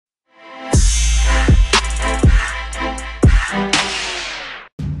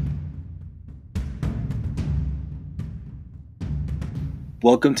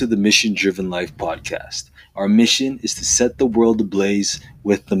Welcome to the Mission Driven Life podcast. Our mission is to set the world ablaze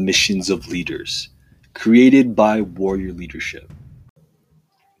with the missions of leaders, created by Warrior Leadership.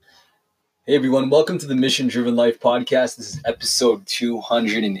 Hey everyone, welcome to the Mission Driven Life podcast. This is episode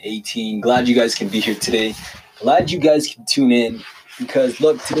 218. Glad you guys can be here today. Glad you guys can tune in because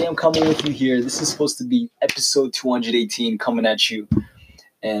look, today I'm coming with you here. This is supposed to be episode 218 coming at you.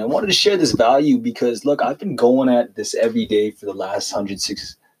 And I wanted to share this value because, look, I've been going at this every day for the last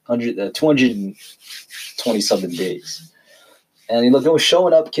 220-something days. And, look,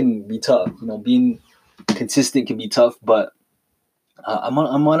 showing up can be tough. Being consistent can be tough. But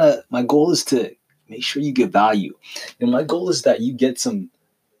my goal is to make sure you get value. My goal is that you get some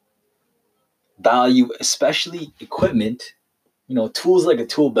value, especially equipment, tools like a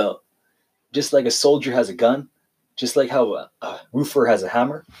tool belt. Just like a soldier has a gun. Just like how a roofer has a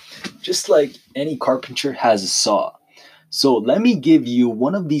hammer, just like any carpenter has a saw. So let me give you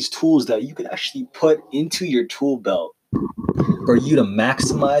one of these tools that you can actually put into your tool belt for you to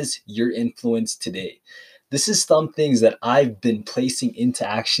maximize your influence today. This is some things that I've been placing into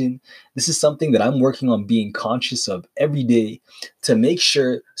action. This is something that I'm working on being conscious of every day to make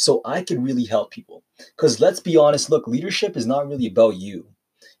sure so I can really help people. Because let's be honest, look, leadership is not really about you.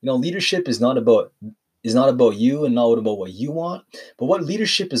 Leadership is not about you and not about what you want. But what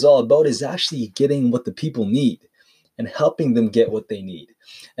leadership is all about is actually getting what the people need and helping them get what they need.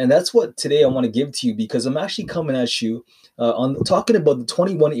 And that's what today I want to give to you because I'm actually coming at you on talking about the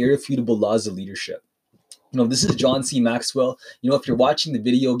 21 irrefutable laws of leadership. This is John C. Maxwell. If you're watching the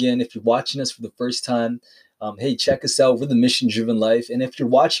video again, if you're watching us for the first time, hey, check us out. We're the Mission Driven Life. And if you're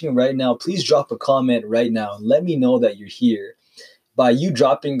watching it right now, please drop a comment right now and let me know that you're here. By you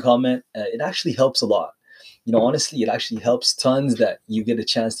dropping a comment, it actually helps a lot. Honestly, it actually helps tons that you get a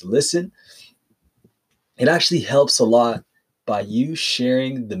chance to listen. It actually helps a lot by you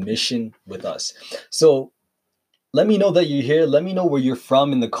sharing the mission with us. So let me know that you're here. Let me know where you're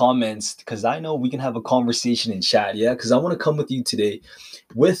from in the comments because I know we can have a conversation in chat. Yeah, because I want to come with you today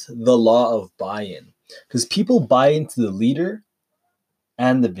with the law of buy-in because people buy into the leader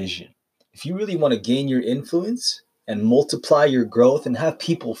and the vision. If you really want to gain your influence and multiply your growth and have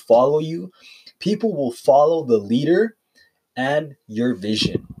people follow you, people will follow the leader and your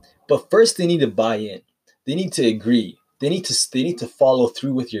vision. But first they need to buy in. They need to agree. They need to follow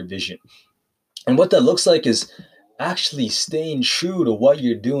through with your vision. And what that looks like is actually staying true to what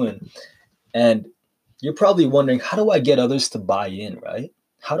you're doing. And you're probably wondering, how do I get others to buy in, right?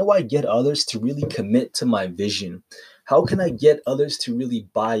 How do I get others to really commit to my vision? How can I get others to really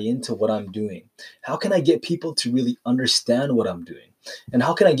buy into what I'm doing? How can I get people to really understand what I'm doing? And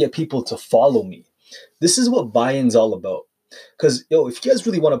how can I get people to follow me? This is what buy-in's all about. Because if you guys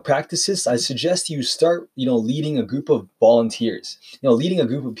really want to practice this, I suggest you start, leading a group of volunteers. Leading a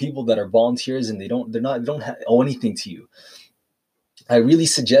group of people that are volunteers and they don't owe anything to you. I really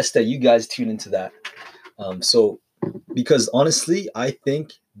suggest that you guys tune into that. Because honestly, I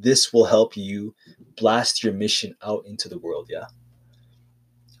think this will help you blast your mission out into the world. Yeah.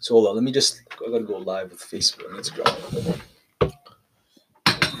 So hold on, I gotta go live with Facebook and Instagram.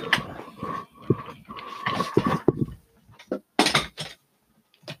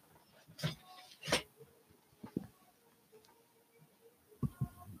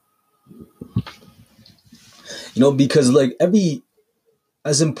 Because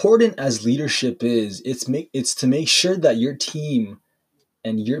as important as leadership is, it's to make sure that your team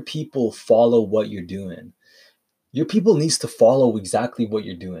and your people follow what you're doing. Your people needs to follow exactly what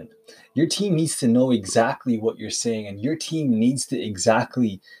you're doing. Your team needs to know exactly what you're saying, and your team needs to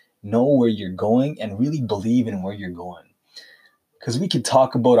exactly know where you're going and really believe in where you're going. Because we can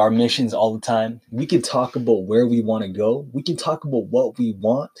talk about our missions all the time. We can talk about where we want to go. We can talk about what we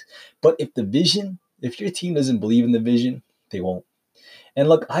want. But if your team doesn't believe in the vision, they won't. And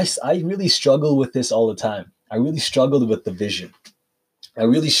look, I really struggle with this all the time. I really struggled with the vision. I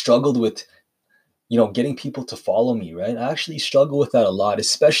really struggled with, getting people to follow me, right? I actually struggle with that a lot,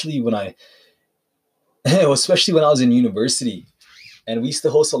 especially when I was in university and we used to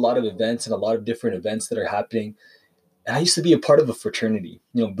host a lot of events and a lot of different events that are happening. And I used to be a part of a fraternity,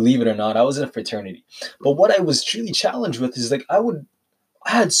 believe it or not, I was in a fraternity. But what I was truly challenged with is I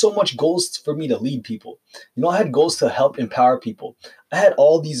had so much goals for me to lead people. I had goals to help empower people. I had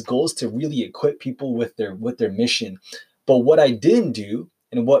all these goals to really equip people with their mission. But what I didn't do,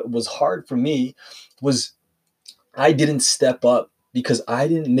 and what was hard for me, was I didn't step up because I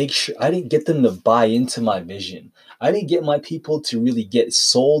didn't get them to buy into my vision. I didn't get my people to really get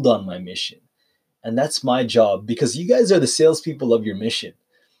sold on my mission. And that's my job because you guys are the salespeople of your mission.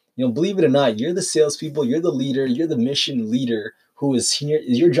 Believe it or not, you're the salespeople, you're the leader, you're the mission leader who is senior,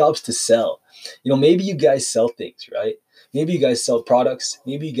 your job's to sell. Maybe you guys sell things, right? Maybe you guys sell products.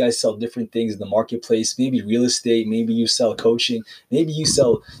 Maybe you guys sell different things in the marketplace. Maybe real estate. Maybe you sell coaching. Maybe you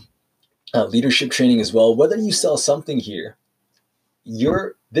sell leadership training as well. Whether you sell something here,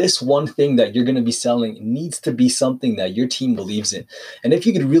 this one thing that you're going to be selling needs to be something that your team believes in. And if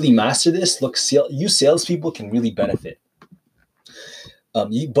you could really master this, look, you salespeople can really benefit.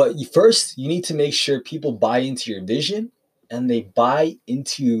 But first, you need to make sure people buy into your vision and they buy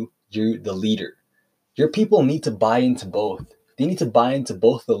into the leader. Your people need to buy into both. They need to buy into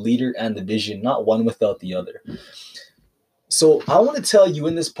both the leader and the vision, not one without the other. So I want to tell you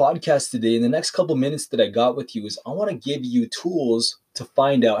in this podcast today, in the next couple minutes that I got with you, is I want to give you tools to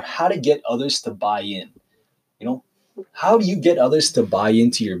find out how to get others to buy in. How do you get others to buy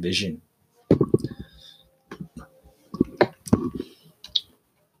into your vision?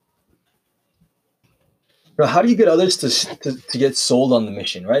 How do you get others to get sold on the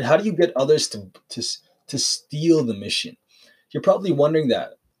mission, right? How do you get others to steal the mission? You're probably wondering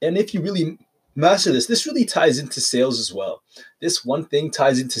that. And if you really master this really ties into sales as well. This one thing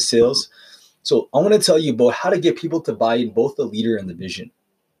ties into sales. So I want to tell you about how to get people to buy in both the leader and the vision.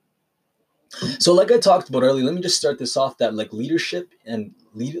 So like I talked about earlier, let me just start this off that like leadership and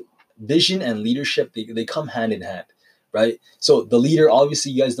vision and leadership, they come hand in hand. Right? So the leader,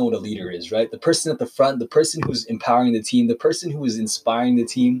 obviously you guys know what a leader is, right? The person at the front, the person who's empowering the team, the person who is inspiring the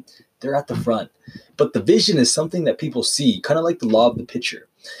team, they're at the front. But the vision is something that people see, kind of like the law of the pitcher.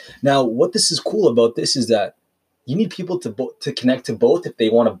 Now, what this is cool about this is that you need people to connect to both if they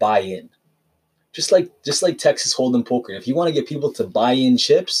want to buy in. Just like Texas Hold'em poker. If you want to get people to buy in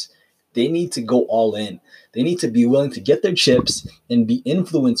chips, they need to go all in. They need to be willing to get their chips and be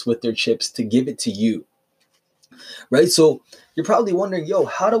influenced with their chips to give it to you. Right? So you're probably wondering,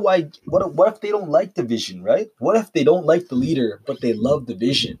 what if they don't like the vision, right? What if they don't like the leader, but they love the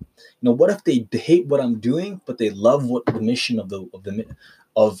vision? What if they hate what I'm doing, but they love what the mission of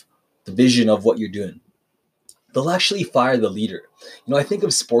the vision of what you're doing? They'll actually fire the leader. I think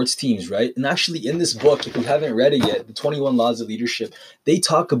of sports teams, right? And actually in this book, if you haven't read it yet, the 21 Laws of Leadership, they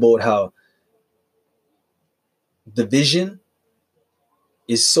talk about how the vision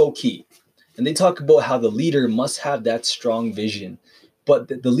is so key. And they talk about how the leader must have that strong vision, but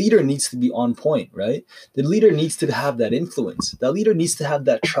the leader needs to be on point, right? The leader needs to have that influence. That leader needs to have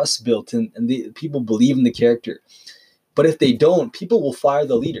that trust built and people believe in the character. But if they don't, people will fire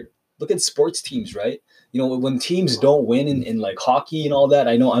the leader. Look at sports teams, right? When teams don't win in like hockey and all that,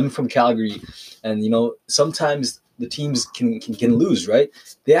 I know I'm from Calgary and, sometimes the teams can lose, right?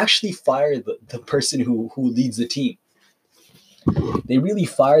 They actually fire the person who leads the team. They really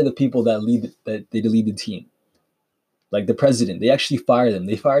fire the people that lead the team. Like the president, they actually fire them.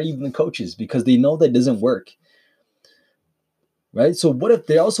 They fire even the coaches because they know that doesn't work. Right? So what if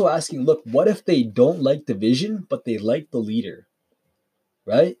they're also asking, look, what if they don't like the vision, but they like the leader?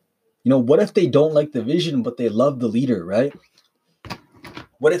 Right? What if they don't like the vision, but they love the leader, right?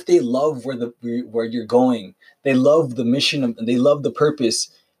 What if they love where you're going? They love the mission and they love the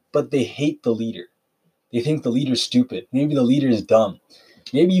purpose, but they hate the leader. They think the leader's stupid. Maybe the leader is dumb.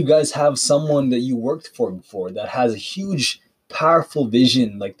 Maybe you guys have someone that you worked for before that has a huge, powerful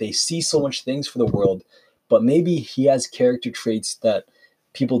vision. Like they see so much things for the world, but maybe he has character traits that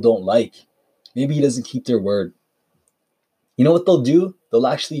people don't like. Maybe he doesn't keep their word. You know what they'll do? They'll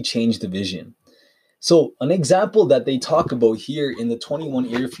actually change the vision. So an example that they talk about here in the 21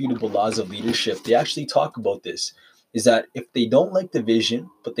 Irrefutable Laws of Leadership, they actually talk about this, is that if they don't like the vision,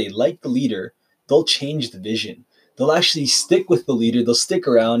 but they like the leader, they'll change the vision. They'll actually stick with the leader. They'll stick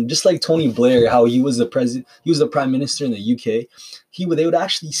around, just like Tony Blair, how he was the president, he was the prime minister in the UK. They would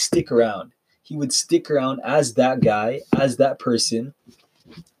actually stick around. He would stick around as that guy, as that person,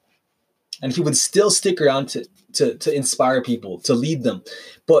 and he would still stick around to inspire people, to lead them.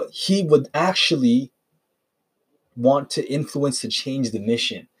 But he would actually want to influence to change the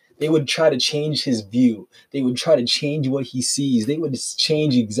mission. They would try to change his view. They would try to change what he sees. They would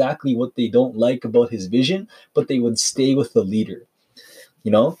change exactly what they don't like about his vision, but they would stay with the leader.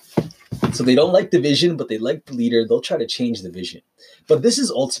 So they don't like the vision, but they like the leader. They'll try to change the vision. But this is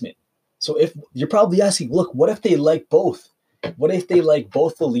ultimate. So if you're probably asking, look, what if they like both? What if they like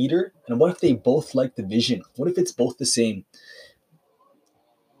both the leader and what if they both like the vision? What if it's both the same?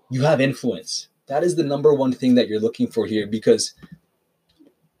 You have influence. That is the number one thing that you're looking for here, because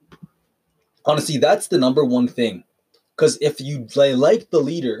honestly, that's the number one thing. Because if they like the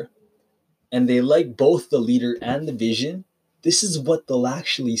leader and they like both the leader and the vision, this is what they'll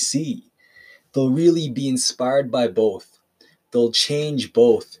actually see. They'll really be inspired by both. They'll change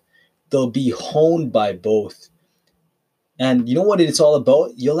both. They'll be honed by both. And you know what it's all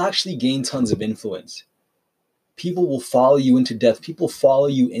about? You'll actually gain tons of influence. People will follow you into death. People follow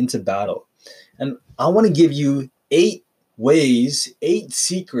you into battle. And I want to give you 8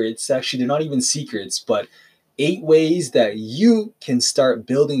 secrets. Actually, they're not even secrets, but 8 ways that you can start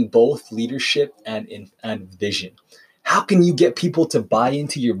building both leadership and vision. How can you get people to buy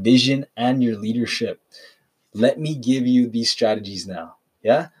into your vision and your leadership? Let me give you these strategies now.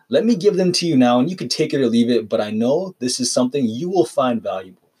 Yeah? Let me give them to you now, and you can take it or leave it, but I know this is something you will find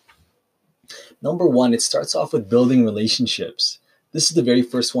valuable. Number one, it starts off with building relationships. This is the very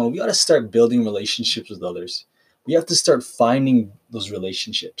first one. We got to start building relationships with others. We have to start finding those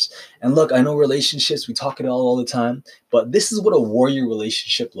relationships. And look, I know relationships, we talk it all the time, but this is what a warrior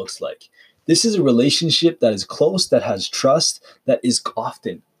relationship looks like. This is a relationship that is close, that has trust, that is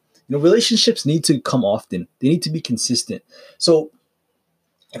often. Relationships need to come often. They need to be consistent. So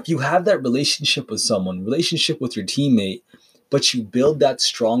if you have that relationship with someone, relationship with your teammate, but you build that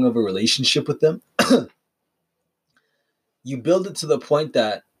strong of a relationship with them, you build it to the point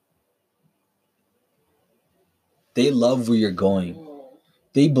that they love where you're going.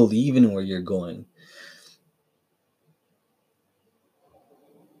 They believe in where you're going.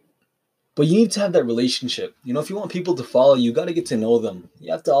 But you need to have that relationship. If you want people to follow you, got to get to know them.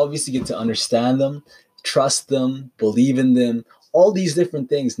 You have to obviously get to understand them, trust them, believe in them. All these different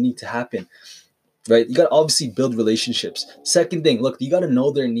things need to happen, right? You got to obviously build relationships. Second thing, look, you got to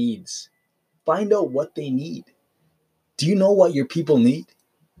know their needs. Find out what they need. Do you know what your people need?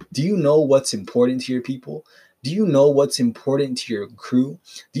 Do you know what's important to your people? Do you know what's important to your crew?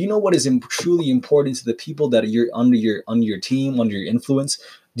 Do you know what is truly important to the people that are under your team, under your influence?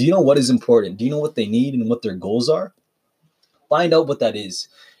 Do you know what is important? Do you know what they need and what their goals are? Find out what that is.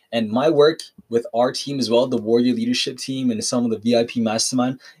 And my work with our team as well, the Warrior Leadership Team and some of the VIP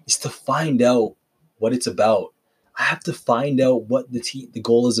Mastermind, is to find out what it's about. I have to find out what the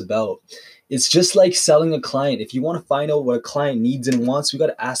goal is about. It's just like selling a client. If you want to find out what a client needs and wants, we got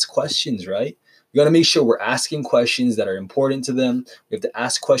to ask questions, right? We got to make sure we're asking questions that are important to them. We have to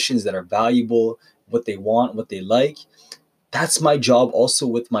ask questions that are valuable, what they want, what they like. That's my job also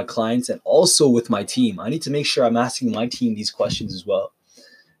with my clients and also with my team. I need to make sure I'm asking my team these questions as well,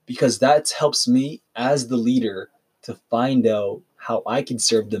 because that helps me as the leader to find out how I can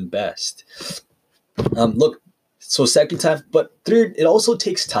serve them best. So second time, but third, it also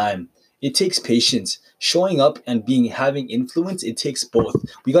takes time. It takes patience. Showing up and having influence, it takes both.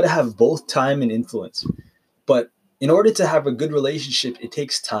 We got to have both time and influence. But in order to have a good relationship, it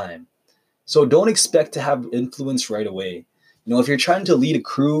takes time. So don't expect to have influence right away. If you're trying to lead a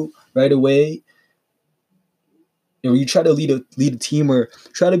crew right away, or you try to lead a team or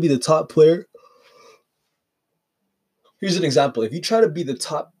try to be the top player. Here's an example. If you try to be the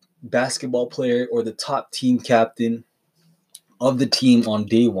top basketball player or the top team captain of the team on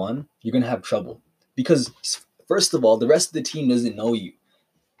day one, you're going to have trouble. Because first of all, the rest of the team doesn't know you.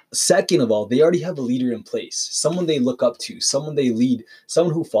 Second of all, they already have a leader in place, someone they look up to, someone they lead,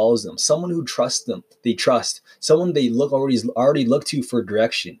 someone who follows them, someone who trusts them, they trust, someone they already look to for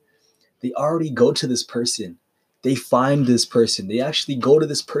direction. They already go to this person. They find this person. They actually go to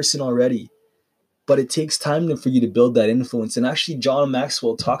this person already. But it takes time for you to build that influence. And actually, John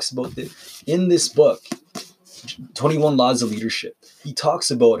Maxwell talks about it in this book, 21 Laws of Leadership. He talks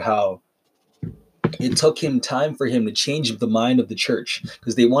about how it took him time for him to change the mind of the church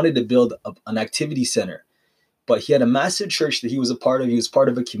because they wanted to build an activity center. But he had a massive church that he was a part of. He was part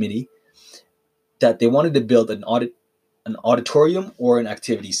of a committee that they wanted to build an auditorium or an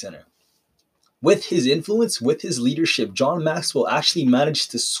activity center. With his influence, with his leadership, John Maxwell actually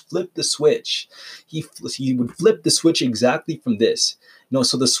managed to flip the switch. He would flip the switch exactly from this.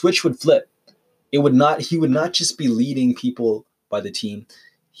 So the switch would flip. He would not just be leading people by the team.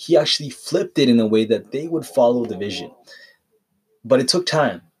 He actually flipped it in a way that they would follow the vision. But it took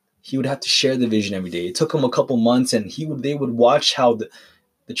time. He would have to share the vision every day. It took him a couple months, and they would watch how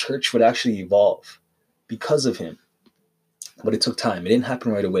the church would actually evolve because of him. But it took time. It didn't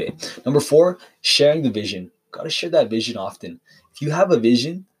happen right away. Number 4, sharing the vision. Got to share that vision often. If you have a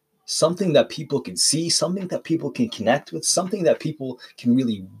vision, something that people can see, something that people can connect with, something that people can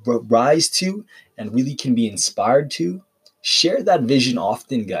really rise to and really can be inspired to, share that vision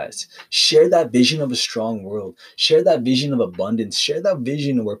often, guys. Share that vision of a strong world. Share that vision of abundance. Share that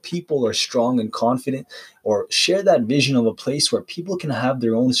vision where people are strong and confident, or share that vision of a place where people can have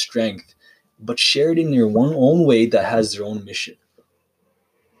their own strength, but share it in their own way that has their own mission.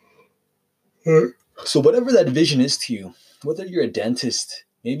 So whatever that vision is to you, whether you're a dentist,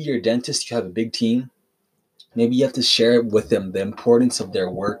 maybe you're a dentist, you have a big team, maybe you have to share with them the importance of their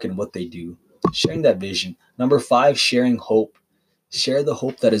work and what they do. Sharing that vision. Number 5, sharing hope. Share the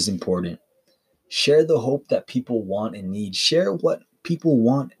hope that is important. Share the hope that people want and need. Share what people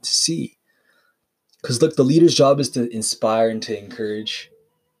want to see. Because look, the leader's job is to inspire and to encourage.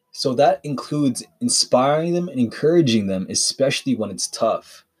 So that includes inspiring them and encouraging them, especially when it's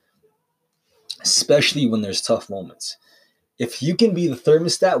tough, especially when there's tough moments. If you can be the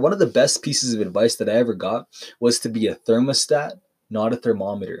thermostat, one of the best pieces of advice that I ever got was to be a thermostat, not a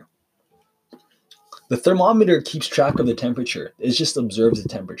thermometer. The thermometer keeps track of the temperature. It just observes the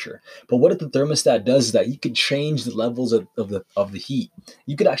temperature. But what if the thermostat does is that you could change the levels of the heat.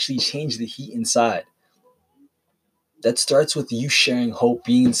 You could actually change the heat inside. That starts with you sharing hope,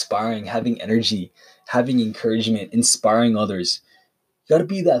 being inspiring, having energy, having encouragement, inspiring others. You got to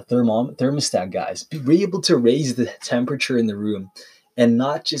be that thermostat, guys. Be able to raise the temperature in the room and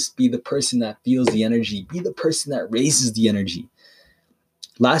not just be the person that feels the energy. Be the person that raises the energy.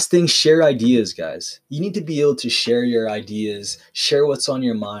 Last thing, share ideas, guys. You need to be able to share your ideas, share what's on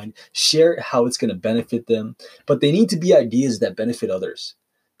your mind, share how it's going to benefit them. But they need to be ideas that benefit others.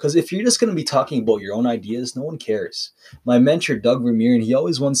 Because if you're just going to be talking about your own ideas, no one cares. My mentor, Doug Vermeeren, he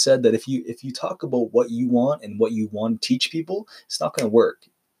always once said that if you talk about what you want and what you want to teach people, it's not going to work.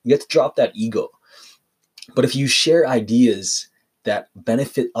 You have to drop that ego. But if you share ideas that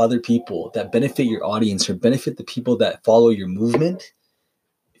benefit other people, that benefit your audience, or benefit the people that follow your movement,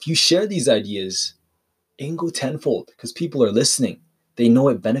 if you share these ideas, it can go tenfold because people are listening. They know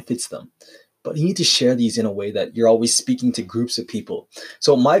it benefits them. But you need to share these in a way that you're always speaking to groups of people.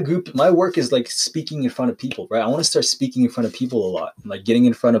 So my work is like speaking in front of people, right? I want to start speaking in front of people a lot, like getting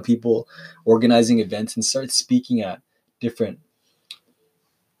in front of people, organizing events, and start speaking at different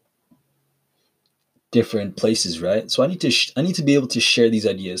places, right? So I need to be able to share these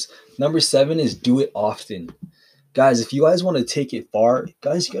ideas. Number 7 is do it often. Guys, if you guys want to take it far,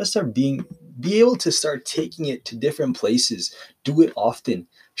 guys, you got to be able to start taking it to different places. Do it often.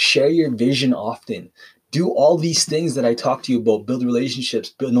 Share your vision often. Do all these things that I talked to you about. Build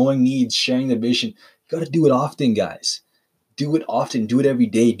relationships, knowing needs, sharing the vision. You got to do it often, guys. Do it often. Do it every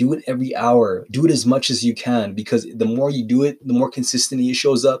day. Do it every hour. Do it as much as you can, because the more you do it, the more consistently it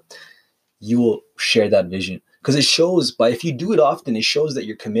shows up. You will share that vision. Because it shows if you do it often, it shows that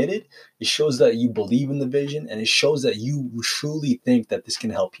you're committed. It shows that you believe in the vision, and it shows that you truly think that this can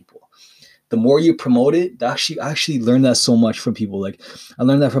help people. The more you promote it, I actually learned that so much from people. Like I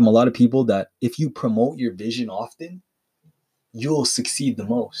learned that from a lot of people, that if you promote your vision often, you'll succeed the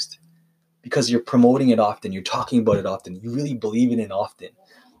most because you're promoting it often. You're talking about it often. You really believe in it often.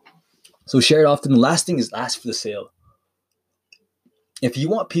 So share it often. The last thing is ask for the sale. If you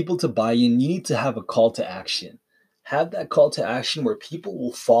want people to buy in, you need to have a call to action. Have that call to action where people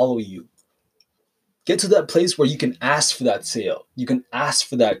will follow you. Get to that place where you can ask for that sale. You can ask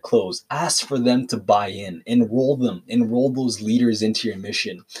for that close. Ask for them to buy in. Enroll them. Enroll those leaders into your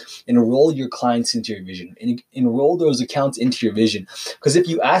mission. Enroll your clients into your vision. And enroll those accounts into your vision. Because if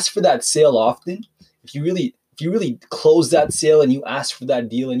you ask for that sale often, if you really close that sale and you ask for that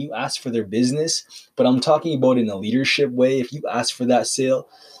deal and you ask for their business, but I'm talking about in a leadership way, if you ask for that sale,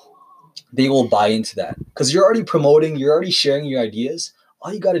 they will buy into that. Because you're already promoting, you're already sharing your ideas.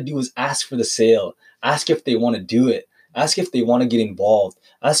 All you got to do is ask for the sale. Ask if they want to do it. Ask if they want to get involved.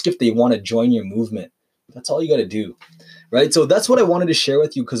 Ask if they want to join your movement. That's all you got to do, right? So that's what I wanted to share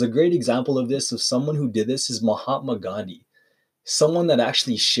with you, because a great example of this, of someone who did this, is Mahatma Gandhi. Someone that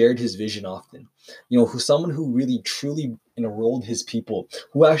actually shared his vision often. Someone who really truly enrolled his people,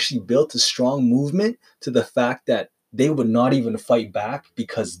 who actually built a strong movement to the fact that they would not even fight back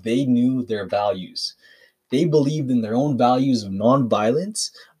because they knew their values. They believed in their own values of nonviolence,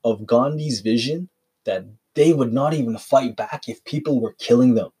 of Gandhi's vision, that they would not even fight back if people were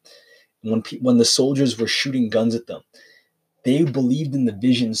killing them. When the soldiers were shooting guns at them, they believed in the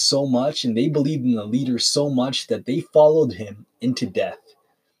vision so much, and they believed in the leader so much that they followed him into death.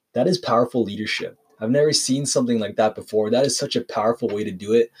 That is powerful leadership. I've never seen something like that before. That is such a powerful way to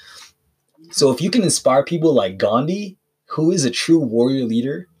do it. So if you can inspire people like Gandhi, who is a true warrior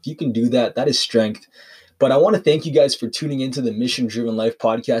leader, if you can do that, that is strength. But I want to thank you guys for tuning into the Mission Driven Life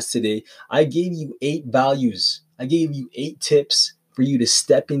podcast today. I gave you 8 values. I gave you 8 tips for you to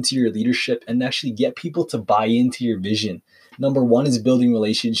step into your leadership and actually get people to buy into your vision. Number 1 is building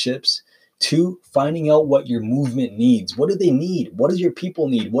relationships. 2, finding out what your movement needs. What do they need? What does your people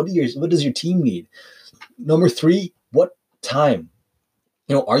need? What does your team need? Number 3, what time?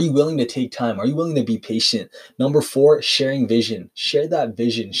 Are you willing to take time? Are you willing to be patient? Number 4, sharing vision. Share that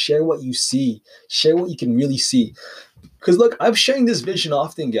vision. Share what you see. Share what you can really see. Because look, I'm sharing this vision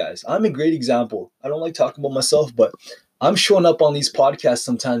often, guys. I'm a great example. I don't like talking about myself, but I'm showing up on these podcasts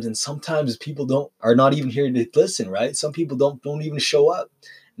sometimes, and sometimes people are not even here to listen, right? Some people don't even show up,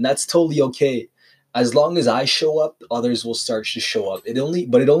 and that's totally okay. As long as I show up, others will start to show up.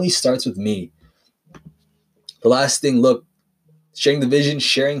 But it only starts with me. The last thing, look, sharing the vision,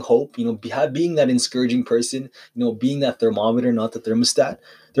 sharing hope, being that encouraging person, being that thermometer, not the thermostat.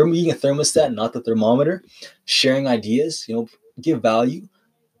 Being a thermostat, not the thermometer. Sharing ideas, give value.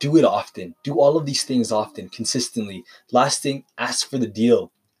 Do it often. Do all of these things often, consistently. Last thing, ask for the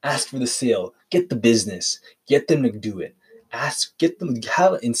deal. Ask for the sale. Get the business. Get them to do it. Get them to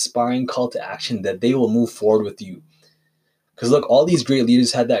have an inspiring call to action that they will move forward with you. Because look, all these great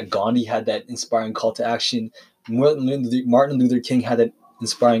leaders had that. Gandhi had that inspiring call to action. Martin Luther King had that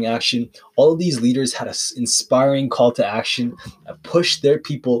inspiring action. All of these leaders had an inspiring call to action that pushed their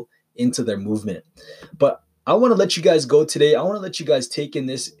people into their movement. But I want to let you guys go today. I want to let you guys take in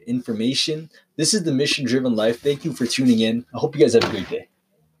this information. This is the Mission Driven Life. Thank you for tuning in. I hope you guys have a great day.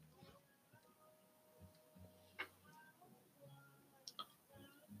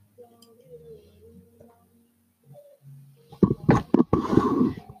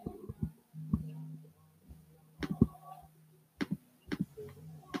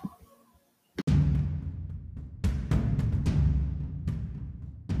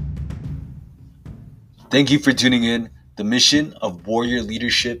 Thank you for tuning in. The mission of Warrior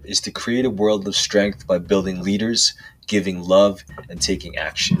Leadership is to create a world of strength by building leaders, giving love, and taking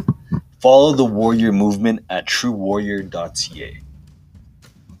action. Follow the Warrior movement at truewarrior.ca.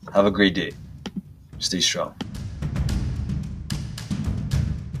 Have a great day. Stay strong.